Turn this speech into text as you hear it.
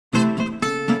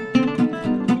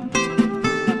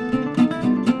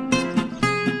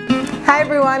Hi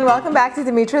everyone, welcome back to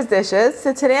Dimitra's Dishes.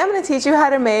 So today I'm going to teach you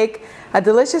how to make a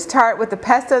delicious tart with the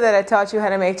pesto that I taught you how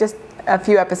to make just a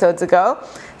few episodes ago.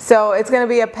 So it's going to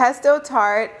be a pesto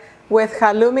tart with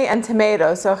halloumi and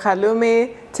tomato. So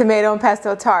halloumi, tomato, and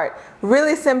pesto tart.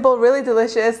 Really simple, really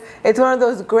delicious. It's one of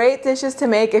those great dishes to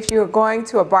make if you're going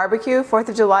to a barbecue. 4th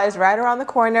of July is right around the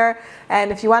corner.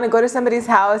 And if you want to go to somebody's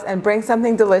house and bring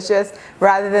something delicious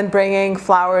rather than bringing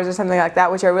flowers or something like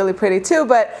that, which are really pretty too.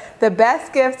 But the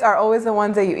best gifts are always the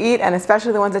ones that you eat, and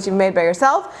especially the ones that you've made by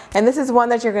yourself. And this is one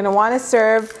that you're going to want to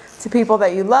serve to people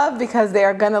that you love because they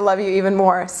are going to love you even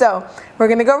more. So we're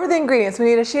going to go over the ingredients. We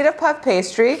need a sheet of puff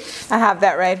pastry. I have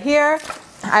that right here.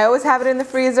 I always have it in the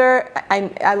freezer.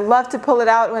 I love to pull it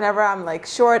out whenever I'm like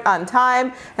short on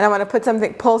time and I want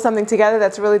to pull something together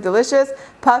that's really delicious.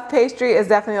 Puff pastry is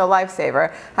definitely a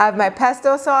lifesaver. I have my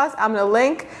pesto sauce. I'm going to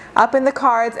link up in the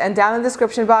cards and down in the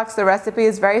description box. The recipe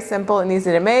is very simple and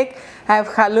easy to make. I have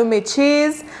haloumi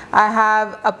cheese. I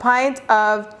have a pint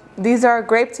of, these are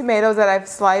grape tomatoes that I've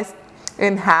sliced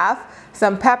in half.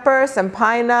 Some pepper, some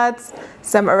pine nuts,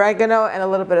 some oregano, and a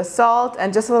little bit of salt,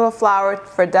 and just a little flour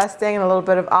for dusting and a little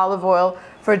bit of olive oil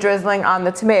for drizzling on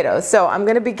the tomatoes. So I'm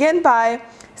going to begin by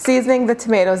seasoning the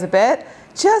tomatoes a bit.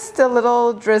 Just a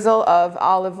little drizzle of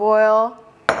olive oil,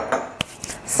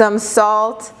 some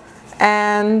salt,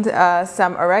 and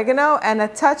some oregano, and a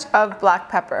touch of black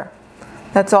pepper.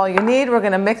 That's all you need. We're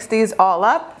going to mix these all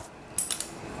up.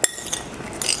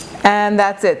 And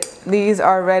that's it. These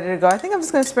are ready to go. I think I'm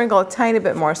just going to sprinkle a tiny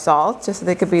bit more salt just so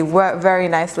they could be very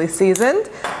nicely seasoned.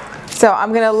 So I'm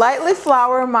going to lightly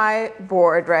flour my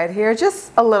board right here,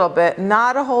 just a little bit,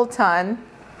 not a whole ton,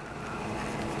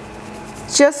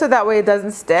 just so that way it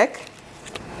doesn't stick.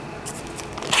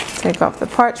 Take off the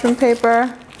parchment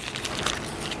paper.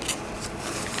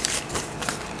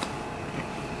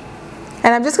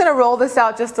 And I'm just going to roll this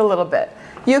out just a little bit.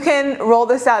 You can roll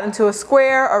this out into a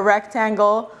square or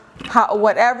rectangle.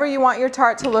 Whatever you want your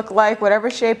tart to look like, whatever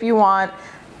shape you want,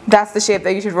 that's the shape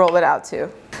that you should roll it out to.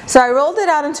 So I rolled it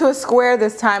out into a square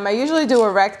this time. I usually do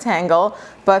a rectangle,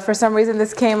 but for some reason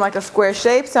this came like a square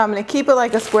shape, so I'm going to keep it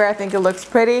like a square. I think it looks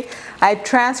pretty. I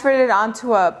transferred it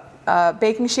onto a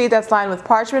baking sheet that's lined with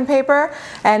parchment paper,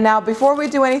 and now before we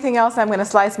do anything else, I'm going to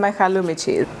slice my haloumi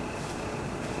cheese.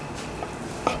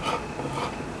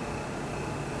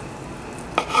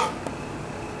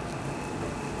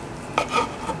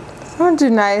 I'm going to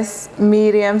do nice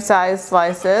medium-sized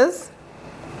slices.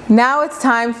 Now it's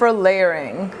time for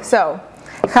layering. So,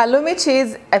 haloumi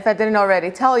cheese, if I didn't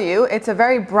already tell you, it's a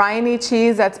very briny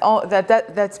cheese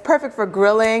that's perfect for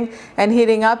grilling and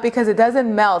heating up because it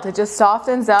doesn't melt. It just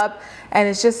softens up and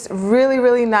it's just really,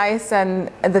 really nice,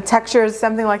 and the texture is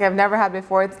something like I've never had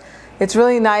before. It's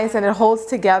really nice and it holds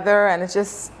together and it's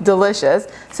just delicious.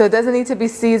 So it doesn't need to be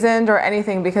seasoned or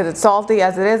anything because it's salty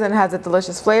as it is and has a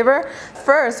delicious flavor.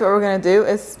 First, what we're going to do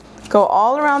is go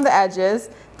all around the edges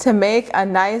to make a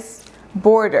nice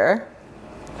border.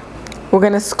 We're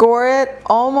going to score it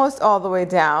almost all the way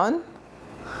down.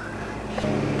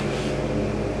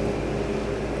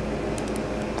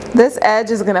 This edge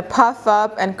is going to puff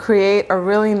up and create a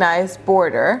really nice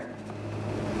border.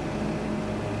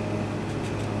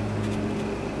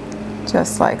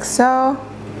 Just like so.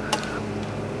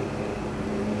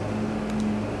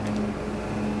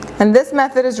 And this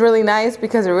method is really nice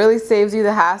because it really saves you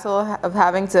the hassle of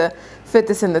having to fit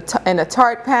this in a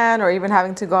tart pan or even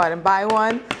having to go out and buy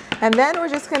one. And then we're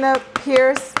just going to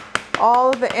pierce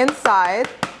all of the inside.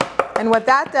 And what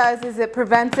that does is it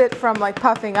prevents it from like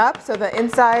puffing up. So the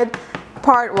inside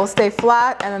part will stay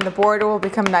flat and then the border will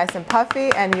become nice and puffy.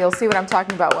 And you'll see what I'm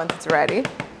talking about once it's ready.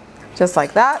 Just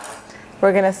like that.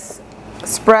 We're going to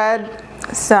spread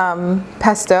some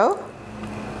pesto.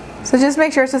 So just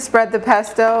make sure to spread the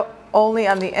pesto only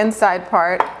on the inside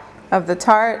part of the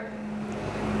tart,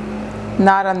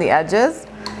 not on the edges.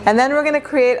 And then we're going to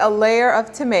create a layer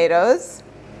of tomatoes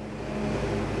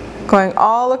going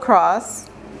all across.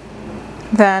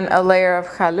 Then a layer of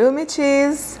haloumi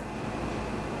cheese.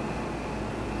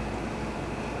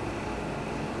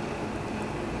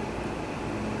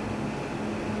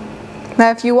 Now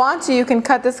if you want to, you can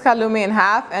cut this haloumi in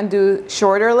half and do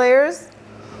shorter layers.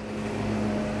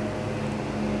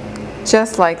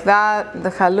 Just like that. The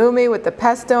haloumi with the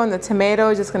pesto and the tomato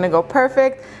is just going to go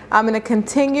perfect. I'm going to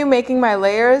continue making my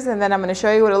layers and then I'm going to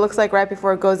show you what it looks like right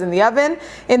before it goes in the oven.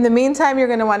 In the meantime, you're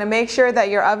going to want to make sure that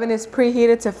your oven is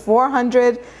preheated to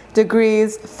 400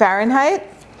 degrees Fahrenheit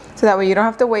so that way you don't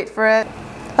have to wait for it.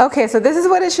 Okay, so this is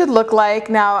what it should look like.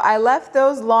 Now, I left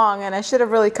those long and I should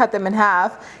have really cut them in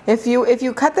half. If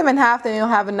you cut them in half, then you'll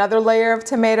have another layer of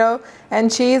tomato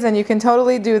and cheese, and you can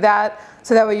totally do that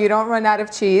so that way you don't run out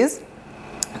of cheese.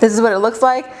 This is what it looks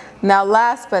like. Now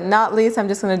last but not least, I'm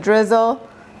just going to drizzle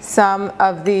some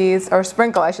of these, or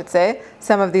sprinkle I should say,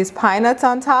 some of these pine nuts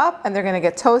on top, and they're going to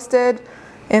get toasted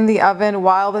in the oven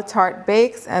while the tart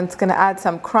bakes, and it's going to add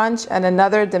some crunch and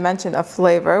another dimension of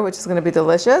flavor, which is going to be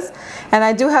delicious. And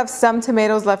I do have some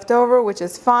tomatoes left over, which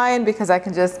is fine because I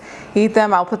can just eat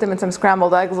them. I'll put them in some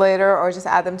scrambled eggs later or just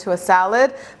add them to a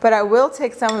salad. But I will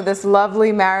take some of this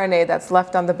lovely marinade that's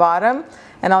left on the bottom,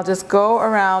 and I'll just go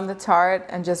around the tart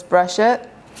and just brush it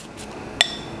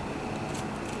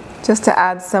just to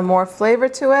add some more flavor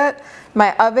to it.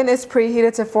 My oven is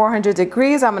preheated to 400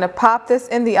 degrees. I'm going to pop this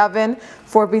in the oven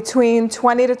for between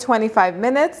 20 to 25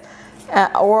 minutes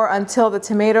or until the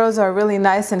tomatoes are really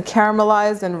nice and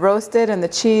caramelized and roasted, and the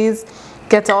cheese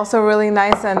gets also really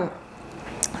nice and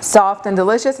soft and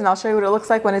delicious. And I'll show you what it looks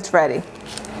like when it's ready.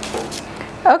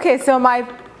 Okay, so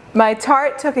my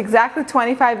tart took exactly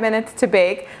 25 minutes to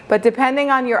bake, but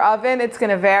depending on your oven, it's going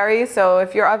to vary. So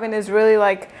if your oven is really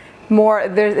like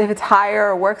if it's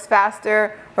higher or works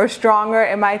faster or stronger,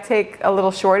 it might take a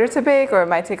little shorter to bake, or it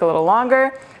might take a little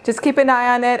longer. Just keep an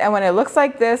eye on it, and when it looks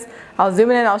like this, I'll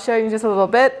zoom in and I'll show you just a little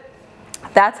bit.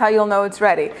 That's how you'll know it's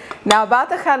ready. Now about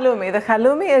the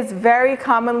halloumi is very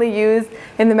commonly used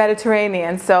in the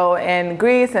Mediterranean. So in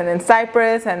Greece and in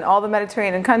Cyprus and all the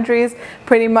Mediterranean countries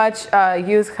pretty much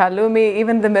use halloumi.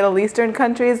 Even the Middle Eastern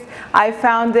countries, I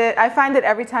find it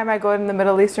every time I go to the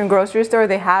Middle Eastern grocery store,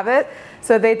 they have it.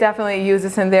 So they definitely use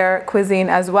this in their cuisine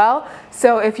as well.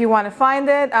 So if you want to find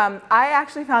it, I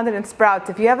actually found it in Sprouts.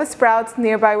 If you have a Sprouts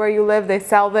nearby where you live, they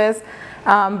sell this.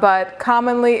 But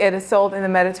commonly it is sold in the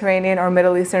Mediterranean or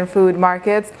Middle Eastern food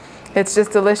markets. It's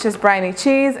just delicious briny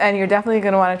cheese, and you're definitely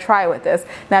going to want to try with this.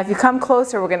 Now if you come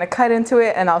closer, we're going to cut into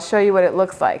it and I'll show you what it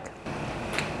looks like.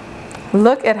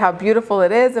 Look at how beautiful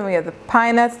it is, and we have the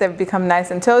pine nuts. They've become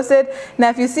nice and toasted. Now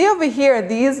if you see over here,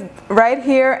 these right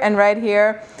here and right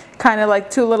here, kind of like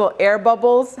two little air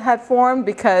bubbles had formed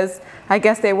because I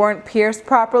guess they weren't pierced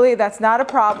properly. That's not a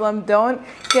problem. Don't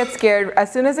get scared.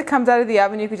 As soon as it comes out of the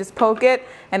oven, you can just poke it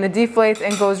and it deflates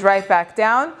and goes right back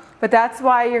down. But that's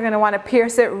why you're going to want to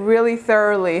pierce it really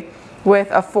thoroughly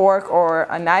with a fork or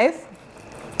a knife.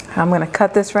 I'm going to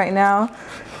cut this right now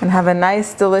and have a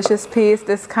nice delicious piece.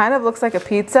 This kind of looks like a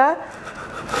pizza,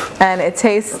 and it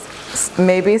tastes,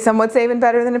 maybe some would say, even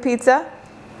better than a pizza.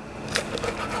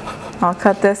 I'll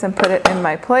cut this and put it in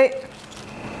my plate.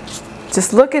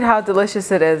 Just look at how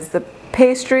delicious it is. The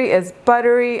pastry is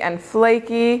buttery and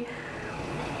flaky.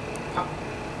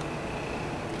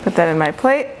 Put that in my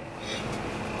plate.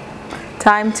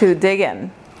 Time to dig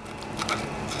in.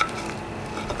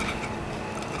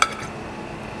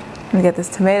 Let me get this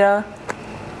tomato.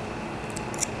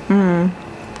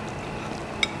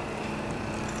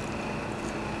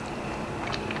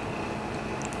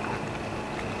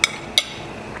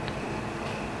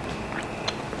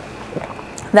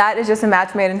 That is just a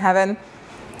match made in heaven.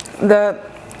 The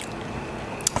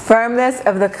firmness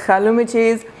of the halloumi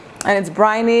cheese and its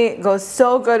briny goes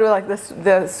so good with like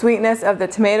the sweetness of the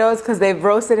tomatoes because they've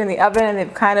roasted in the oven and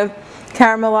they've kind of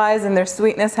caramelized and their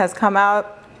sweetness has come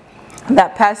out.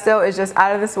 That pesto is just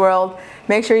out of this world.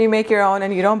 Make sure you make your own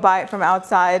and you don't buy it from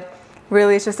outside.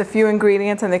 Really, it's just a few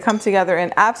ingredients and they come together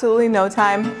in absolutely no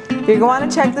time. You're going to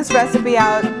want to check this recipe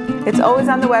out. It's always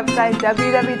on the website,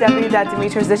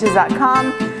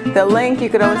 www.dimitrasdishes.com. The link, you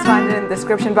could always find it in the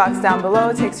description box down below.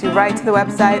 It takes you right to the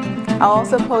website. I'll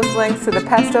also post links to the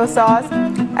pesto sauce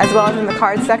as well as in the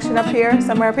card section up here,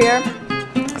 somewhere up here.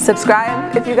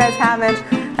 Subscribe if you guys haven't,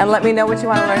 and let me know what you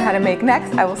want to learn how to make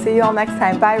next. I will see you all next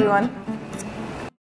time. Bye everyone.